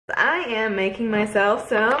I am making myself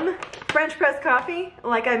some French press coffee.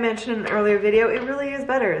 Like I mentioned in an earlier video, it really is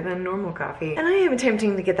better than normal coffee. And I am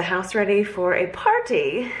attempting to get the house ready for a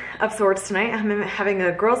party of sorts tonight. I'm having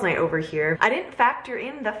a girls' night over here. I didn't factor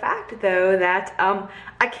in the fact though that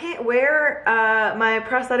I can't wear my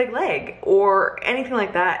prosthetic leg or anything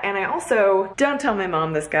like that. And I also, don't tell my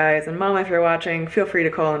mom this, guys, and mom, if you're watching, feel free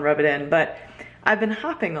to call and rub it in, but I've been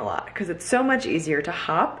hopping a lot because it's so much easier to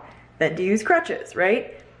hop than to use crutches,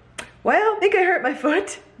 right? Well, I think I hurt my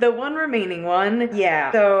foot, the one remaining one.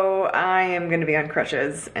 Yeah, so I am gonna be on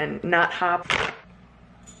crutches and not hop.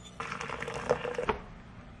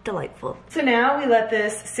 Delightful. So now we let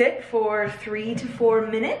this sit for 3 to 4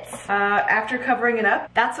 minutes after covering it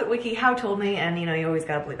up. That's what WikiHow told me, and you know, you always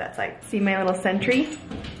gotta believe that site. See my little sentry?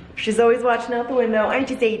 She's always watching out the window. Aren't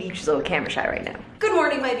you, Sadie? She's a little camera shy right now. Good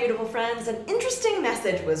morning, my beautiful friends. An interesting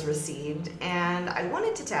message was received, and I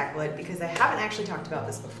wanted to tackle it because I haven't actually talked about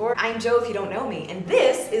this before. I'm Joe, if you don't know me, and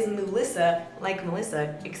this is Melissa, like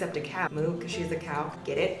Melissa, except a cow. Moo, because she's a cow.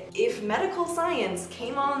 Get it? If medical science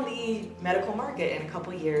came on the medical market in a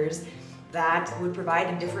couple years that would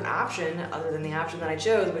provide a different option other than the option that I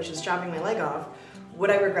chose, which is chopping my leg off, would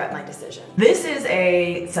I regret my decision? This is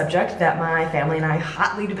a subject that my family and I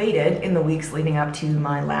hotly debated in the weeks leading up to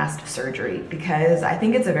my last surgery because I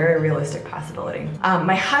think it's a very realistic possibility.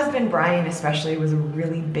 My husband, Brian, especially, was a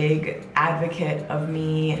really big advocate of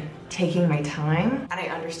me taking my time. And I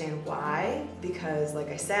understand why, because like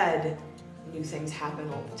I said, new things happen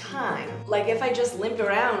all the time. Like if I just limped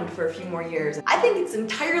around for a few more years, I think it's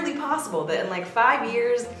entirely possible that in like 5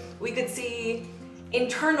 years, we could see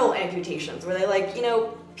internal amputations where they, like, you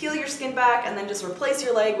know, peel your skin back and then just replace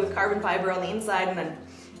your leg with carbon fiber on the inside and then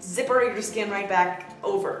zipper your skin right back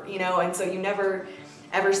over, you know, and so you never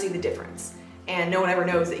ever see the difference. And no one ever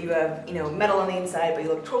knows that you have, you know, metal on the inside, but you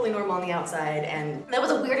look totally normal on the outside. And that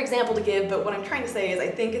was a weird example to give, but what I'm trying to say is I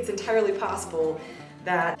think it's entirely possible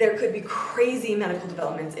that there could be crazy medical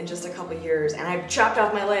developments in just a couple years. And I've chopped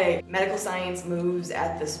off my leg. Medical science moves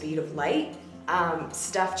at the speed of light.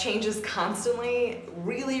 Stuff changes constantly.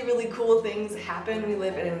 Really, really cool things happen. We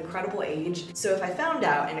live in an incredible age. So if I found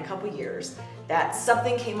out in a couple years that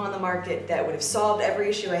something came on the market that would have solved every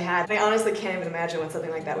issue I had, I honestly can't even imagine what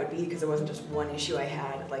something like that would be because it wasn't just one issue I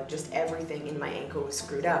had, like just everything in my ankle was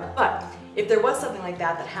screwed up. But if there was something like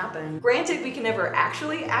that that happened, granted we can never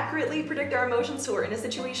actually accurately predict our emotions till we're in a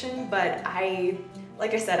situation, but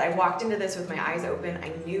like I said, I walked into this with my eyes open.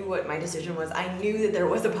 I knew what my decision was. I knew that there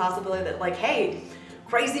was a possibility that, like, hey,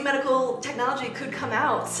 crazy medical technology could come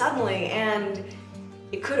out suddenly and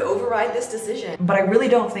it could override this decision. But I really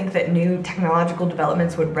don't think that new technological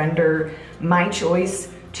developments would render my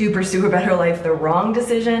choice to pursue a better life the wrong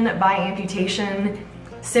decision by amputation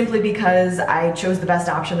simply because I chose the best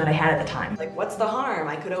option that I had at the time. Like, what's the harm?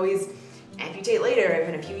 I could always amputate later if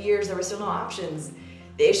in a few years there were still no options.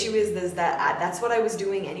 The issue is that that's what I was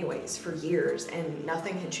doing anyways for years and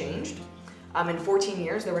nothing had changed. In 14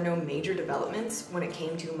 years, there were no major developments when it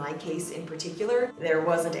came to my case in particular. There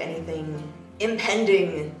wasn't anything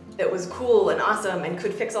impending that was cool and awesome and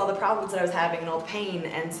could fix all the problems that I was having and all the pain.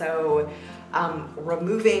 And so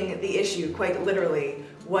removing the issue quite literally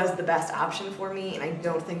was the best option for me. And I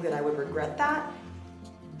don't think that I would regret that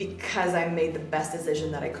because I made the best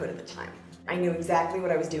decision that I could at the time. I knew exactly what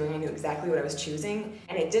I was doing, I knew exactly what I was choosing,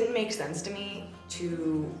 and it didn't make sense to me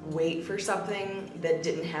to wait for something that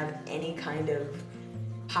didn't have any kind of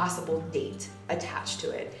possible date attached to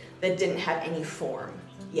it, that didn't have any form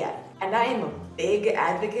yet. And I am a big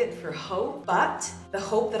advocate for hope, but the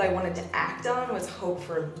hope that I wanted to act on was hope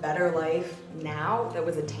for a better life now that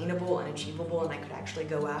was attainable and achievable and I could actually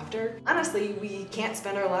go after. Honestly, we can't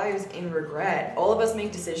spend our lives in regret. All of us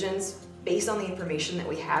make decisions based on the information that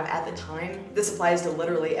we have at the time. This applies to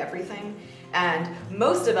literally everything. And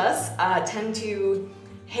most of us tend to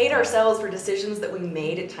hate ourselves for decisions that we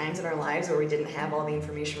made at times in our lives where we didn't have all the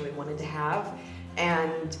information we wanted to have.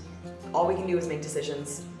 And all we can do is make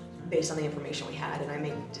decisions based on the information we had, and I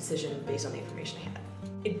made a decision based on the information I had.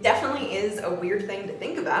 It definitely is a weird thing to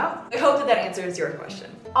think about. I hope that that answers your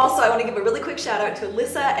question. Also, I want to give a really quick shout out to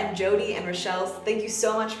Alyssa and Jody and Rochelle. Thank you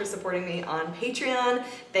so much for supporting me on Patreon.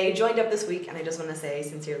 They joined up this week and I just want to say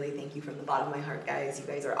sincerely thank you from the bottom of my heart, guys. You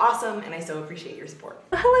guys are awesome and I so appreciate your support.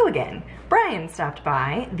 Hello again. Brian stopped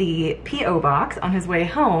by the P.O. box on his way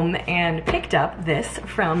home and picked up this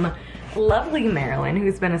from lovely Marilyn,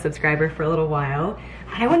 who's been a subscriber for a little while.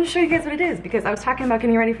 And I wanted to show you guys what it is because I was talking about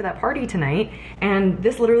getting ready for that party tonight and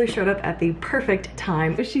this literally showed up at the perfect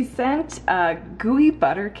time. So she sent a gooey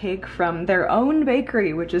butter cake from their own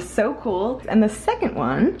bakery, which is so cool. And the second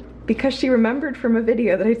one, because she remembered from a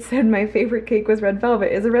video that I'd said my favorite cake was red velvet,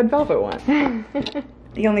 is a red velvet one.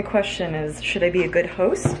 The only question is, should I be a good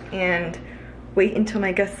host and wait until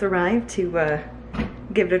my guests arrive to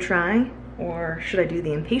give it a try? Or should I do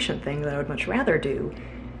the impatient thing that I would much rather do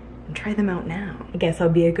and try them out now? I guess I'll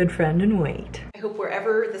be a good friend and wait. I hope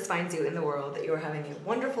wherever this finds you in the world that you're having a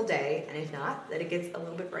wonderful day, and if not, that it gets a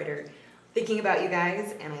little bit brighter. Thinking about you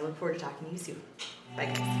guys, and I look forward to talking to you soon. Bye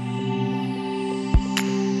guys.